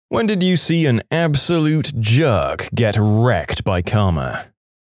When did you see an absolute jerk get wrecked by karma?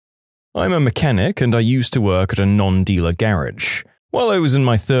 I'm a mechanic and I used to work at a non-dealer garage. While I was in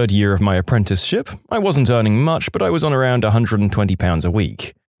my third year of my apprenticeship, I wasn't earning much, but I was on around £120 a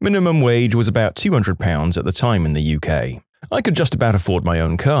week. Minimum wage was about £200 at the time in the UK. I could just about afford my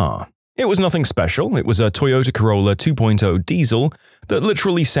own car. It was nothing special, it was a Toyota Corolla 2.0 diesel that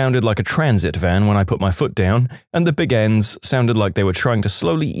literally sounded like a transit van when I put my foot down, and the big ends sounded like they were trying to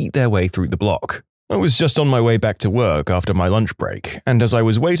slowly eat their way through the block. I was just on my way back to work after my lunch break, and as I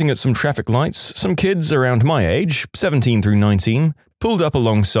was waiting at some traffic lights, some kids around my age, 17 through 19, pulled up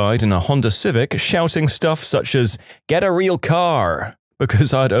alongside in a Honda Civic shouting stuff such as, "Get a real car!"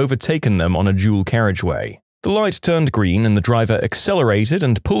 because I'd overtaken them on a dual carriageway. The light turned green and the driver accelerated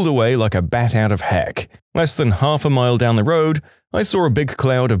and pulled away like a bat out of heck. Less than half a mile down the road, I saw a big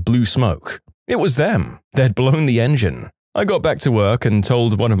cloud of blue smoke. It was them. They'd blown the engine. I got back to work and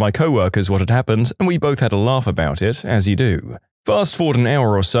told one of my co-workers what had happened, and we both had a laugh about it, as you do. Fast forward an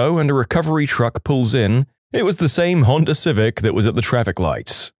hour or so and a recovery truck pulls in. It was the same Honda Civic that was at the traffic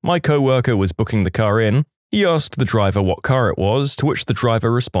lights. My co-worker was booking the car in. He asked the driver what car it was, to which the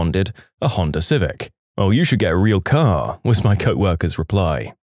driver responded, "A Honda Civic." "Oh, you should get a real car," was my co-worker's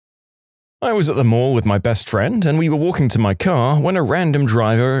reply. I was at the mall with my best friend, and we were walking to my car when a random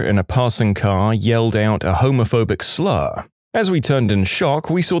driver in a passing car yelled out a homophobic slur. As we turned in shock,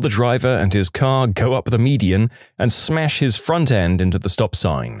 we saw the driver and his car go up the median and smash his front end into the stop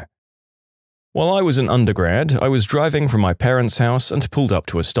sign. While I was an undergrad, I was driving from my parents' house and pulled up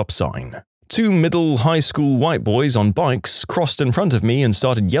to a stop sign. Two middle high school white boys on bikes crossed in front of me and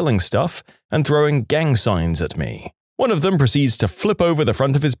started yelling stuff and throwing gang signs at me. One of them proceeds to flip over the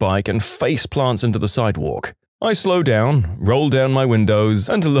front of his bike and face plants into the sidewalk. I slow down, roll down my windows,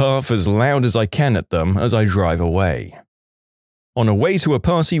 and laugh as loud as I can at them as I drive away. On a way to a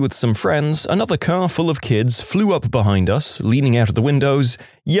party with some friends, another car full of kids flew up behind us, leaning out of the windows,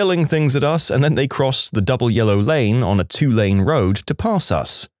 yelling things at us, and then they crossed the double yellow lane on a two-lane road to pass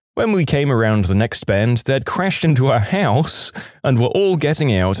us. When we came around the next bend, they'd crashed into our house and were all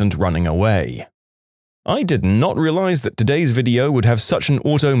getting out and running away. I did not realize that today's video would have such an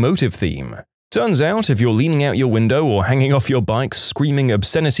automotive theme. Turns out, if you're leaning out your window or hanging off your bike screaming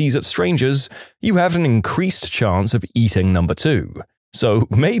obscenities at strangers, you have an increased chance of eating number 2. So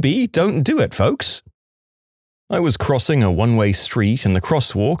maybe don't do it, folks. I was crossing a one-way street in the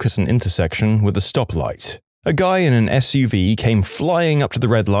crosswalk at an intersection with a stoplight. A guy in an SUV came flying up to the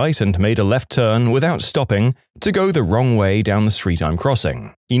red light and made a left turn without stopping to go the wrong way down the street I'm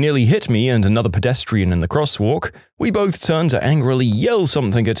crossing. He nearly hit me and another pedestrian in the crosswalk. We both turned to angrily yell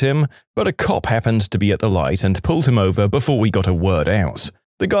something at him, but a cop happened to be at the light and pulled him over before we got a word out.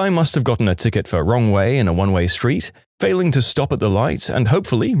 The guy must have gotten a ticket for wrong way in a one-way street, failing to stop at the light, and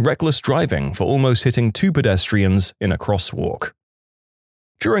hopefully reckless driving for almost hitting two pedestrians in a crosswalk.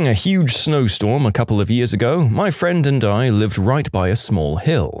 During a huge snowstorm a couple of years ago, my friend and I lived right by a small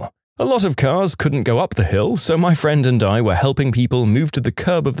hill. A lot of cars couldn't go up the hill, so my friend and I were helping people move to the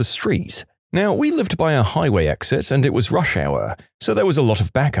curb of the street. Now, we lived by a highway exit and it was rush hour, so there was a lot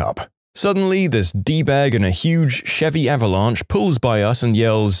of backup. Suddenly, this D-bag in a huge Chevy Avalanche pulls by us and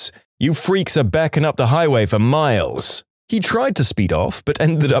yells, "You freaks are backing up the highway for miles." He tried to speed off, but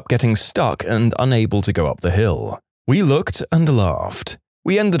ended up getting stuck and unable to go up the hill. We looked and laughed.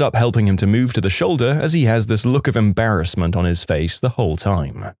 We ended up helping him to move to the shoulder as he has this look of embarrassment on his face the whole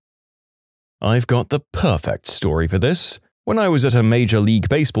time. I've got the perfect story for this. When I was at a Major League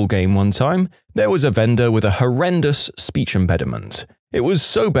Baseball game one time, there was a vendor with a horrendous speech impediment. It was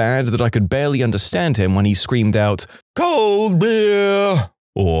so bad that I could barely understand him when he screamed out, "Cold beer!"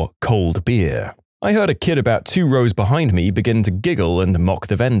 or "cold beer." I heard a kid about 2 rows behind me begin to giggle and mock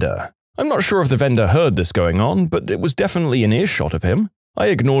the vendor. I'm not sure if the vendor heard this going on, but it was definitely an earshot of him. I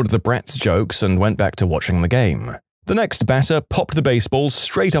ignored the brat's jokes and went back to watching the game. The next batter popped the baseball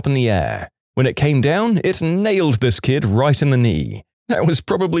straight up in the air. When it came down, it nailed this kid right in the knee. That was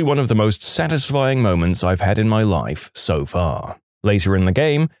probably one of the most satisfying moments I've had in my life so far. Later in the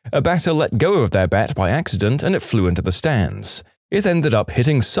game, a batter let go of their bat by accident and it flew into the stands. It ended up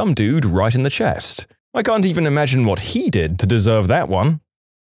hitting some dude right in the chest. I can't even imagine what he did to deserve that one.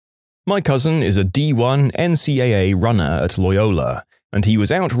 My cousin is a D1 NCAA runner at Loyola, and he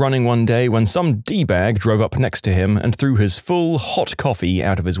was out running one day when some D-bag drove up next to him and threw his full hot coffee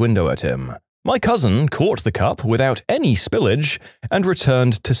out of his window at him. My cousin caught the cup without any spillage and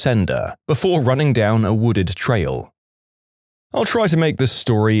returned to sender before running down a wooded trail. I'll try to make this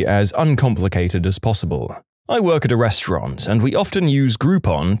story as uncomplicated as possible. I work at a restaurant and we often use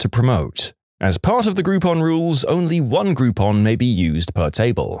Groupon to promote. As part of the Groupon rules, only one Groupon may be used per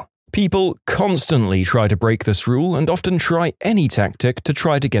table. People constantly try to break this rule and often try any tactic to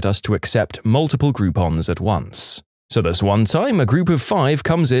try to get us to accept multiple Groupons at once. So this one time, a group of 5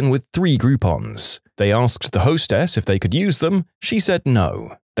 comes in with 3 Groupons. They asked the hostess if they could use them. She said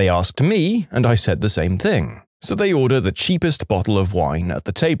no. They asked me, and I said the same thing. So they order the cheapest bottle of wine at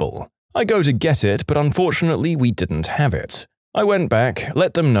the table. I go to get it, but unfortunately we didn't have it. I went back,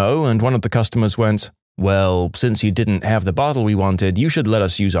 let them know, and one of the customers went, "Well, since you didn't have the bottle we wanted, you should let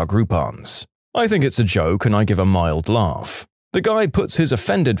us use our Groupons." I think it's a joke and I give a mild laugh. The guy puts his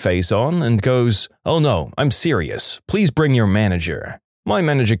offended face on and goes, "Oh no, I'm serious. Please bring your manager." My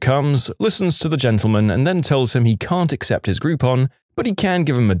manager comes, listens to the gentleman, and then tells him he can't accept his Groupon, but he can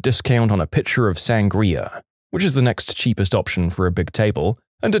give him a discount on a pitcher of sangria, which is the next cheapest option for a big table,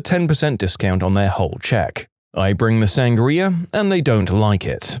 and a 10% discount on their whole check. I bring the sangria, and they don't like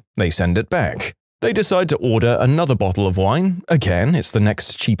it. They send it back. They decide to order another bottle of wine. Again, it's the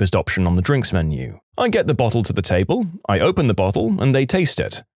next cheapest option on the drinks menu. I get the bottle to the table, I open the bottle, and they taste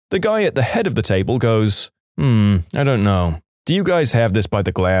it. The guy at the head of the table goes, I don't know. Do you guys have this by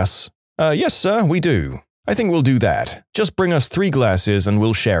the glass?" Yes, sir, we do. I think we'll do that. Just bring us 3 glasses and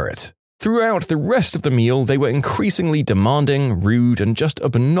we'll share it." Throughout the rest of the meal, they were increasingly demanding, rude, and just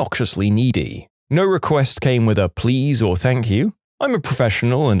obnoxiously needy. No request came with a please or thank you. I'm a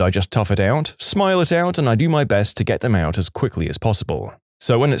professional and I just tough it out, smile it out, and I do my best to get them out as quickly as possible.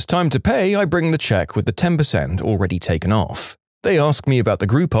 So when it's time to pay, I bring the check with the 10% already taken off. They ask me about the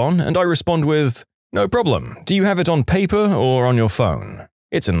Groupon, and I respond with, "No problem. Do you have it on paper or on your phone?"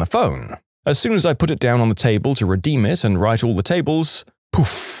 "It's in the phone." As soon as I put it down on the table to redeem it and write all the tables,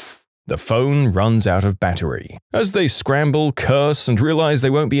 poof, the phone runs out of battery. As they scramble, curse, and realize they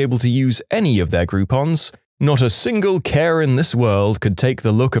won't be able to use any of their Groupons, not a single care in this world could take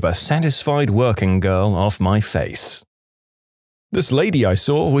the look of a satisfied working girl off my face. This lady I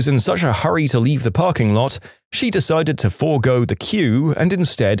saw was in such a hurry to leave the parking lot, she decided to forego the queue and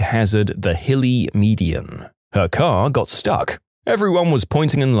instead hazard the hilly median. Her car got stuck. Everyone was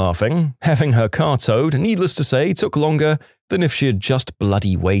pointing and laughing. Having her car towed, needless to say, took longer than if she had just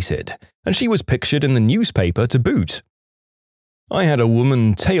bloody waited, and she was pictured in the newspaper to boot. I had a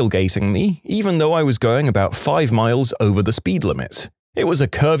woman tailgating me, even though I was going about 5 miles over the speed limit. It was a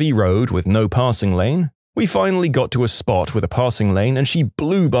curvy road with no passing lane. We finally got to a spot with a passing lane and she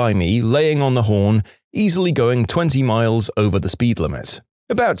blew by me, laying on the horn, easily going 20 miles over the speed limit.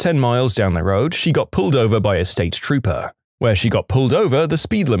 About 10 miles down the road, she got pulled over by a state trooper. Where she got pulled over, the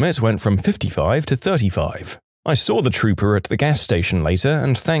speed limit went from 55 to 35. I saw the trooper at the gas station later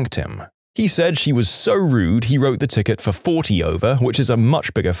and thanked him. He said she was so rude he wrote the ticket for 40 over, which is a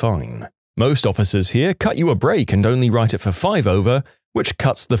much bigger fine. Most officers here cut you a break and only write it for 5 over, which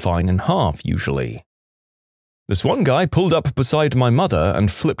cuts the fine in half usually. This one guy pulled up beside my mother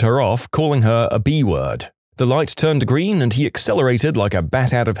and flipped her off, calling her a B-word. The light turned green and he accelerated like a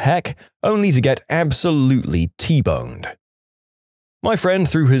bat out of heck, only to get absolutely T-boned. My friend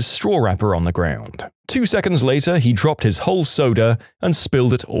threw his straw wrapper on the ground. 2 seconds later, he dropped his whole soda and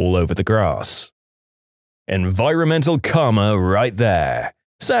spilled it all over the grass. Environmental karma right there.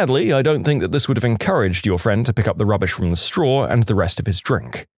 Sadly, I don't think that this would have encouraged your friend to pick up the rubbish from the straw and the rest of his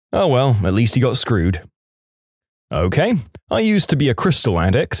drink. Oh well, at least he got screwed. Okay, I used to be a crystal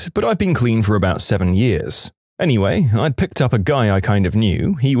addict, but I've been clean for about 7 years. Anyway, I'd picked up a guy I kind of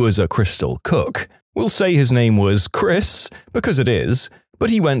knew. He was a crystal cook. We'll say his name was Chris, because it is, but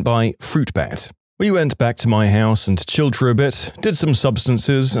he went by Fruitbat. We went back to my house and chilled for a bit, did some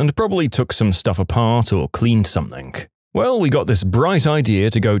substances, and probably took some stuff apart or cleaned something. Well, we got this bright idea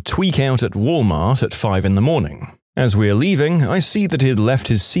to go tweak out at Walmart at 5 in the morning. As we're leaving, I see that he'd left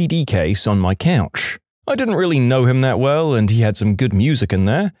his CD case on my couch. I didn't really know him that well and he had some good music in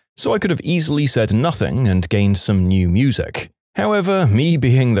there, so I could have easily said nothing and gained some new music. However, me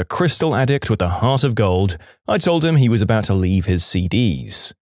being the crystal addict with a heart of gold, I told him he was about to leave his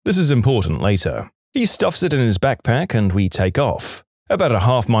CDs. This is important later. He stuffs it in his backpack and we take off. About a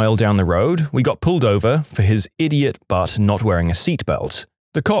half mile down the road, we got pulled over for his idiot butt not wearing a seatbelt.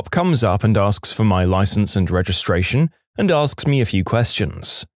 The cop comes up and asks for my license and registration and asks me a few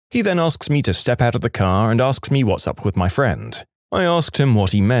questions. He then asks me to step out of the car and asks me what's up with my friend. I asked him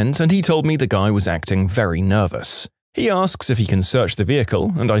what he meant and he told me the guy was acting very nervous. He asks if he can search the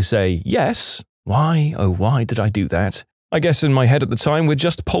vehicle and I say yes. Why, oh why did I do that? I guess in my head at the time we'd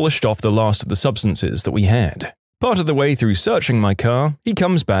just polished off the last of the substances that we had. Part of the way through searching my car, he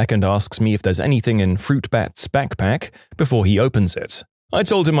comes back and asks me if there's anything in Fruitbat's backpack before he opens it. I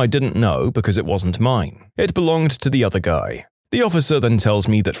told him I didn't know because it wasn't mine. It belonged to the other guy. The officer then tells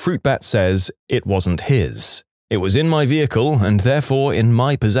me that Fruitbat says it wasn't his. It was in my vehicle and therefore in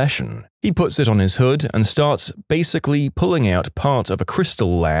my possession. He puts it on his hood and starts basically pulling out part of a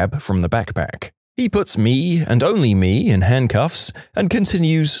crystal lab from the backpack. He puts me, and only me, in handcuffs and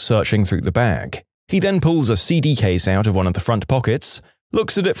continues searching through the bag. He then pulls a CD case out of one of the front pockets,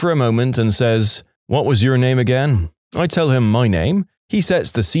 looks at it for a moment and says, "What was your name again?" I tell him my name. He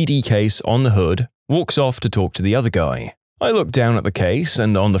sets the CD case on the hood, walks off to talk to the other guy. I look down at the case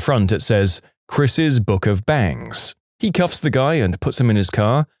and on the front it says, "Chris's Book of Bangs." He cuffs the guy and puts him in his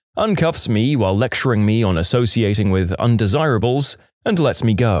car, uncuffs me while lecturing me on associating with undesirables, and lets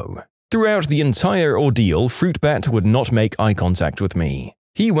me go. Throughout the entire ordeal, Fruitbat would not make eye contact with me.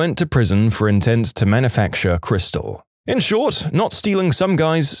 He went to prison for intent to manufacture crystal. In short, not stealing some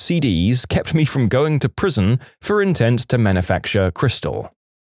guy's CDs kept me from going to prison for intent to manufacture crystal.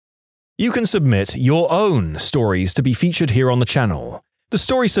 You can submit your own stories to be featured here on the channel. The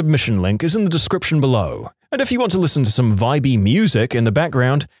story submission link is in the description below. And if you want to listen to some vibey music in the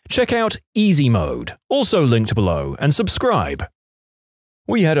background, check out easymode, also linked below, and subscribe.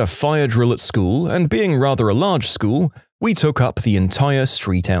 We had a fire drill at school, and being rather a large school, we took up the entire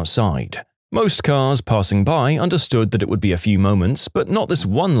street outside. Most cars passing by understood that it would be a few moments, but not this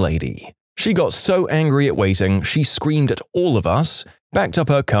one lady. She got so angry at waiting, she screamed at all of us, backed up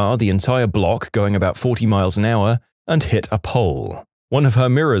her car the entire block going about 40 miles an hour, and hit a pole. One of her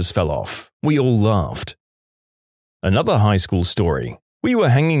mirrors fell off. We all laughed. Another high school story. We were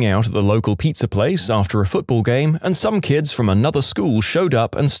hanging out at the local pizza place after a football game, and some kids from another school showed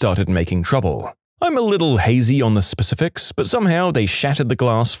up and started making trouble. I'm a little hazy on the specifics, but somehow they shattered the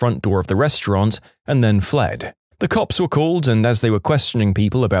glass front door of the restaurant and then fled. The cops were called, and as they were questioning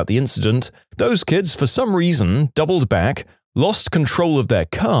people about the incident, those kids for some reason doubled back, lost control of their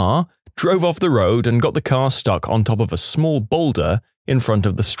car, drove off the road and got the car stuck on top of a small boulder in front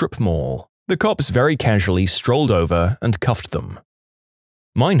of the strip mall. The cops very casually strolled over and cuffed them.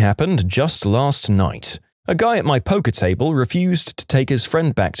 Mine happened just last night. A guy at my poker table refused to take his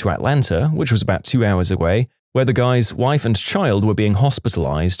friend back to Atlanta, which was about 2 hours away, where the guy's wife and child were being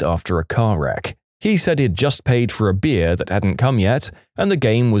hospitalized after a car wreck. He said he'd just paid for a beer that hadn't come yet, and the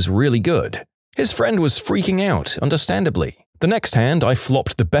game was really good. His friend was freaking out, understandably. The next hand, I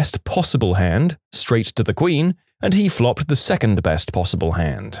flopped the best possible hand, straight to the queen, and he flopped the second best possible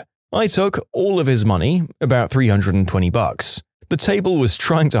hand. I took all of his money, about $320. The table was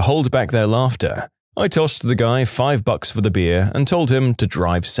trying to hold back their laughter. I tossed the guy $5 for the beer and told him to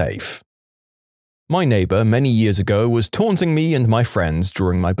drive safe. My neighbor many years ago was taunting me and my friends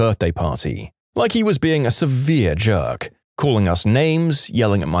during my birthday party, like he was being a severe jerk, calling us names,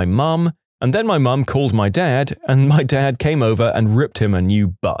 yelling at my mum, and then my mum called my dad, and my dad came over and ripped him a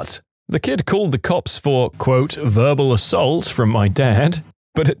new butt. The kid called the cops for, quote, verbal assault from my dad,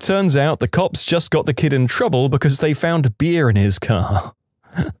 but it turns out the cops just got the kid in trouble because they found beer in his car.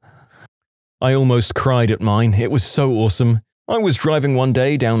 I almost cried at mine, it was so awesome. I was driving one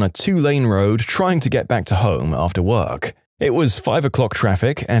day down a 2-lane road trying to get back to home after work. It was 5 o'clock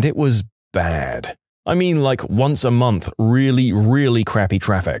traffic and it was bad. I mean like once a month, really crappy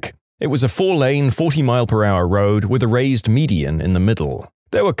traffic. It was a 4-lane, 40-mile-per-hour road with a raised median in the middle.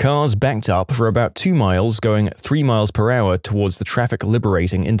 There were cars backed up for about 2 miles going at 3 miles per hour towards the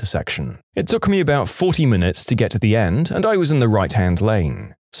traffic-liberating intersection. It took me about 40 minutes to get to the end, and I was in the right-hand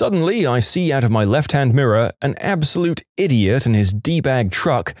lane. Suddenly, I see out of my left-hand mirror an absolute idiot in his D-bag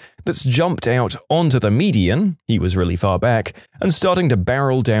truck that's jumped out onto the median, he was really far back, and starting to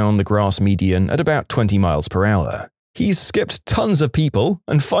barrel down the grass median at about 20 miles per hour. He's skipped tons of people,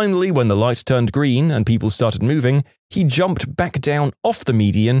 and finally when the light turned green and people started moving, he jumped back down off the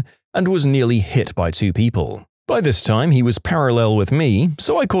median and was nearly hit by 2 people. By this time, he was parallel with me,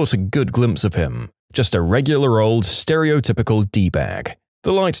 so I caught a good glimpse of him. Just a regular old stereotypical D-bag.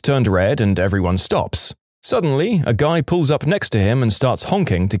 The light turned red and everyone stops. Suddenly, a guy pulls up next to him and starts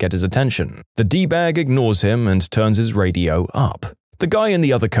honking to get his attention. The D-bag ignores him and turns his radio up. The guy in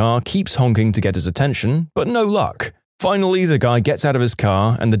the other car keeps honking to get his attention, but no luck. Finally, the guy gets out of his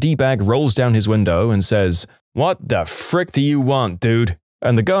car and the D-bag rolls down his window and says, "What the frick do you want, dude?"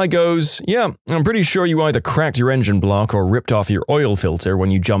 And the guy goes, "Yeah, I'm pretty sure you either cracked your engine block or ripped off your oil filter when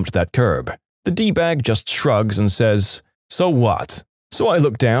you jumped that curb." The D-bag just shrugs and says, "So what?" So I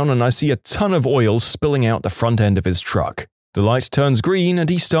look down and I see a ton of oil spilling out the front end of his truck. The light turns green and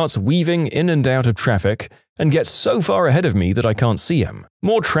he starts weaving in and out of traffic and gets so far ahead of me that I can't see him.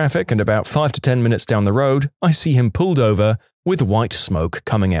 More traffic and about 5 to 10 minutes down the road, I see him pulled over with white smoke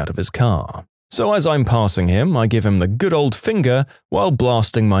coming out of his car. So as I'm passing him, I give him the good old finger while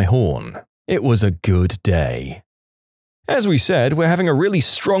blasting my horn. It was a good day. As we said, we're having a really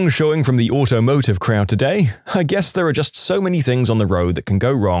strong showing from the automotive crowd today. I guess there are just so many things on the road that can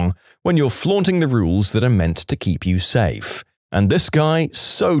go wrong when you're flaunting the rules that are meant to keep you safe. And this guy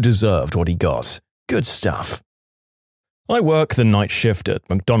so deserved what he got. Good stuff. I work the night shift at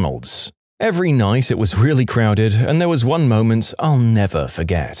McDonald's. Every night it was really crowded, and there was one moment I'll never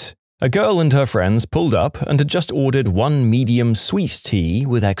forget. A girl and her friends pulled up and had just ordered one medium sweet tea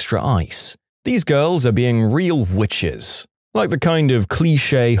with extra ice. These girls are being real witches. Like the kind of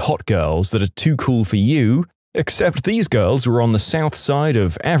cliché hot girls that are too cool for you, except these girls were on the south side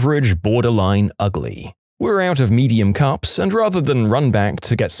of average borderline ugly. We're out of medium cups, and rather than run back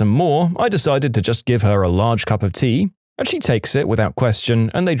to get some more, I decided to just give her a large cup of tea, and she takes it without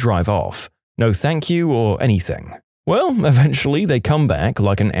question and they drive off. No thank you or anything. Well, eventually they come back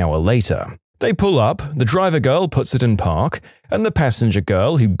like an hour later. They pull up, the driver girl puts it in park, and the passenger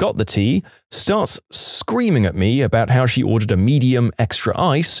girl who got the tea starts screaming at me about how she ordered a medium extra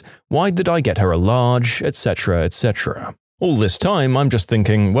ice, why did I get her a large, etc, etc. All this time I'm just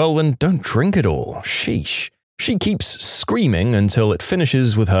thinking, well then don't drink it all, sheesh. She keeps screaming until it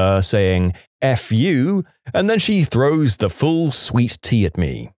finishes with her saying, F you, and then she throws the full sweet tea at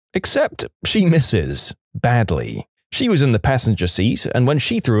me. Except she misses. Badly. She was in the passenger seat, and when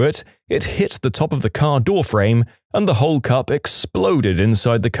she threw it, it hit the top of the car door frame, and the whole cup exploded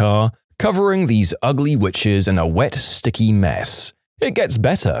inside the car, covering these ugly witches in a wet, sticky mess. It gets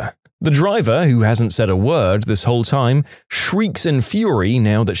better. The driver, who hasn't said a word this whole time, shrieks in fury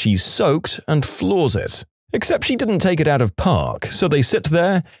now that she's soaked and floors it. Except she didn't take it out of park, so they sit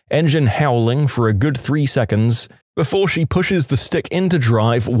there, engine howling for a good 3 seconds, before she pushes the stick into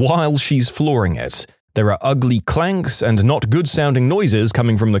drive while she's flooring it. There are ugly clanks and not good-sounding noises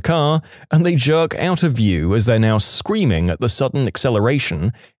coming from the car, and they jerk out of view as they're now screaming at the sudden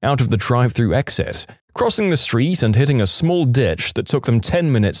acceleration out of the drive-through exit, crossing the street and hitting a small ditch that took them 10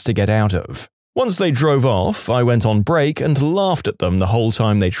 minutes to get out of. Once they drove off, I went on break and laughed at them the whole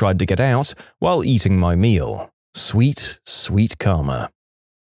time they tried to get out while eating my meal. Sweet, sweet karma.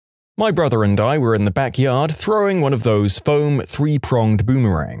 My brother and I were in the backyard throwing one of those foam 3-pronged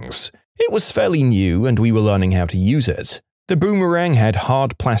boomerangs. It was fairly new and we were learning how to use it. The boomerang had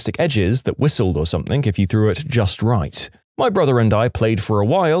hard plastic edges that whistled or something if you threw it just right. My brother and I played for a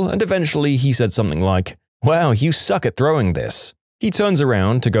while and eventually he said something like, "Wow, you suck at throwing this." He turns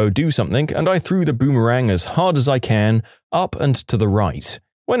around to go do something and I threw the boomerang as hard as I can, up and to the right.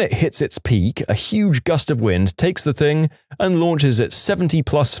 When it hits its peak, a huge gust of wind takes the thing and launches it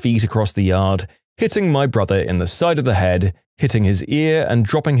 70+ feet across the yard, hitting my brother in the side of the head, hitting his ear and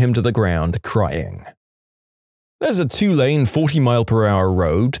dropping him to the ground, crying. There's a 2-lane 40-mile-per-hour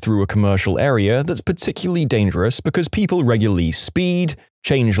road through a commercial area that's particularly dangerous because people regularly speed,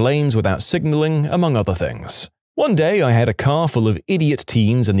 change lanes without signaling, among other things. One day I had a car full of idiot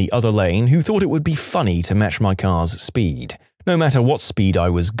teens in the other lane who thought it would be funny to match my car's speed, no matter what speed I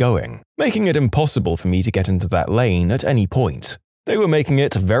was going, making it impossible for me to get into that lane at any point. They were making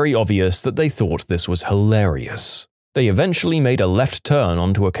it very obvious that they thought this was hilarious. They eventually made a left turn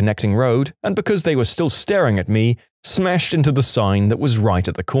onto a connecting road, and because they were still staring at me, smashed into the sign that was right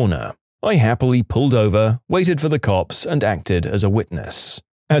at the corner. I happily pulled over, waited for the cops, and acted as a witness.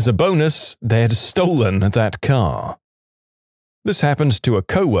 As a bonus, they had stolen that car. This happened to a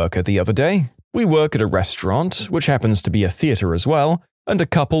co-worker the other day. We work at a restaurant, which happens to be a theater as well, and a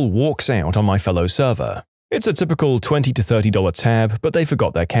couple walks out on my fellow server. It's a typical $20 to $30 tab, but they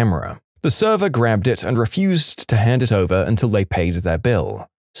forgot their camera. The server grabbed it and refused to hand it over until they paid their bill.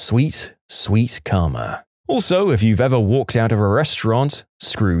 Sweet, sweet karma. Also, if you've ever walked out of a restaurant,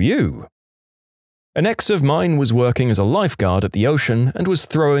 screw you. An ex of mine was working as a lifeguard at the ocean and was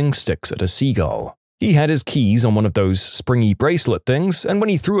throwing sticks at a seagull. He had his keys on one of those springy bracelet things, and when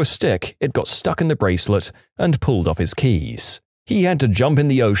he threw a stick, it got stuck in the bracelet and pulled off his keys. He had to jump in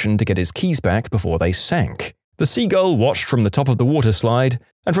the ocean to get his keys back before they sank. The seagull watched from the top of the water slide,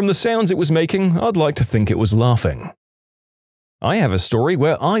 and from the sounds it was making, I'd like to think it was laughing. I have a story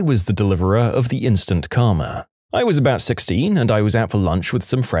where I was the deliverer of the instant karma. I was about 16 and I was out for lunch with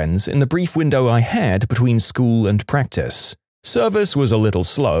some friends in the brief window I had between school and practice. Service was a little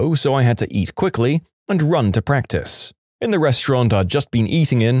slow, so I had to eat quickly and run to practice. In the restaurant I'd just been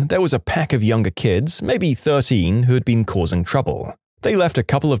eating in, there was a pack of younger kids, maybe 13, who had been causing trouble. They left a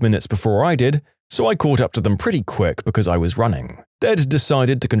couple of minutes before I did, so I caught up to them pretty quick because I was running. They'd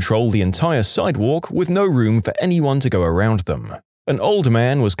decided to control the entire sidewalk with no room for anyone to go around them. An old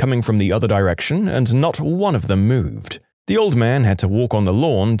man was coming from the other direction and not one of them moved. The old man had to walk on the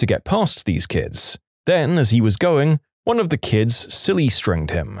lawn to get past these kids. Then, as he was going, one of the kids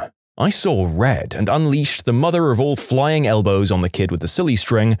silly-stringed him. I saw red and unleashed the mother of all flying elbows on the kid with the silly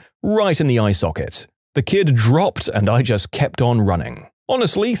string right in the eye socket. The kid dropped and I just kept on running.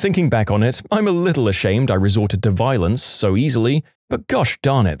 Honestly, thinking back on it, I'm a little ashamed I resorted to violence so easily, but gosh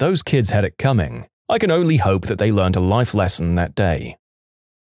darn it, those kids had it coming. I can only hope that they learned a life lesson that day.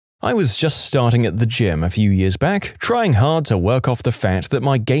 I was just starting at the gym a few years back, trying hard to work off the fat that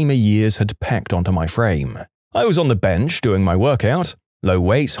my gamer years had packed onto my frame. I was on the bench doing my workout, low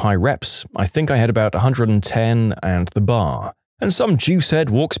weight, high reps, I think I had about 110 and the bar, and some juicehead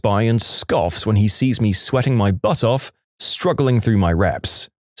walks by and scoffs when he sees me sweating my butt off, struggling through my reps.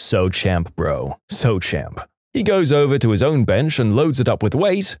 So champ, bro. So champ. He goes over to his own bench and loads it up with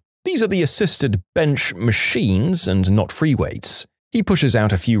weight. These are the assisted bench machines and not free weights. He pushes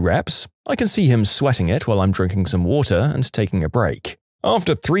out a few reps. I can see him sweating it while I'm drinking some water and taking a break.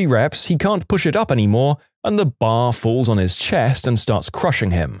 After 3 reps, he can't push it up anymore, and the bar falls on his chest and starts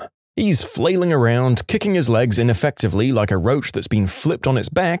crushing him. He's flailing around, kicking his legs ineffectively like a roach that's been flipped on its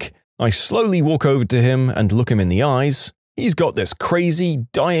back. I slowly walk over to him and look him in the eyes. He's got this crazy,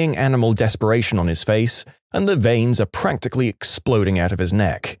 dying animal desperation on his face, and the veins are practically exploding out of his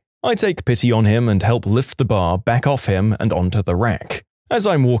neck. I take pity on him and help lift the bar back off him and onto the rack. As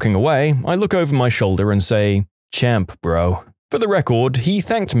I'm walking away, I look over my shoulder and say, "Champ, bro." For the record, he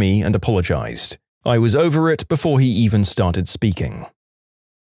thanked me and apologized. I was over it before he even started speaking.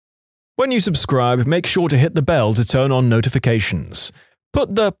 When you subscribe, make sure to hit the bell to turn on notifications.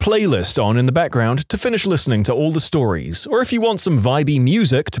 Put the playlist on in the background to finish listening to all the stories, or if you want some vibey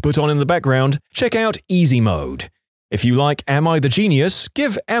music to put on in the background, check out easymode. If you like Am I the Genius,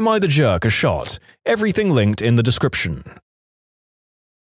 give Am I the Jerk a shot. Everything linked in the description.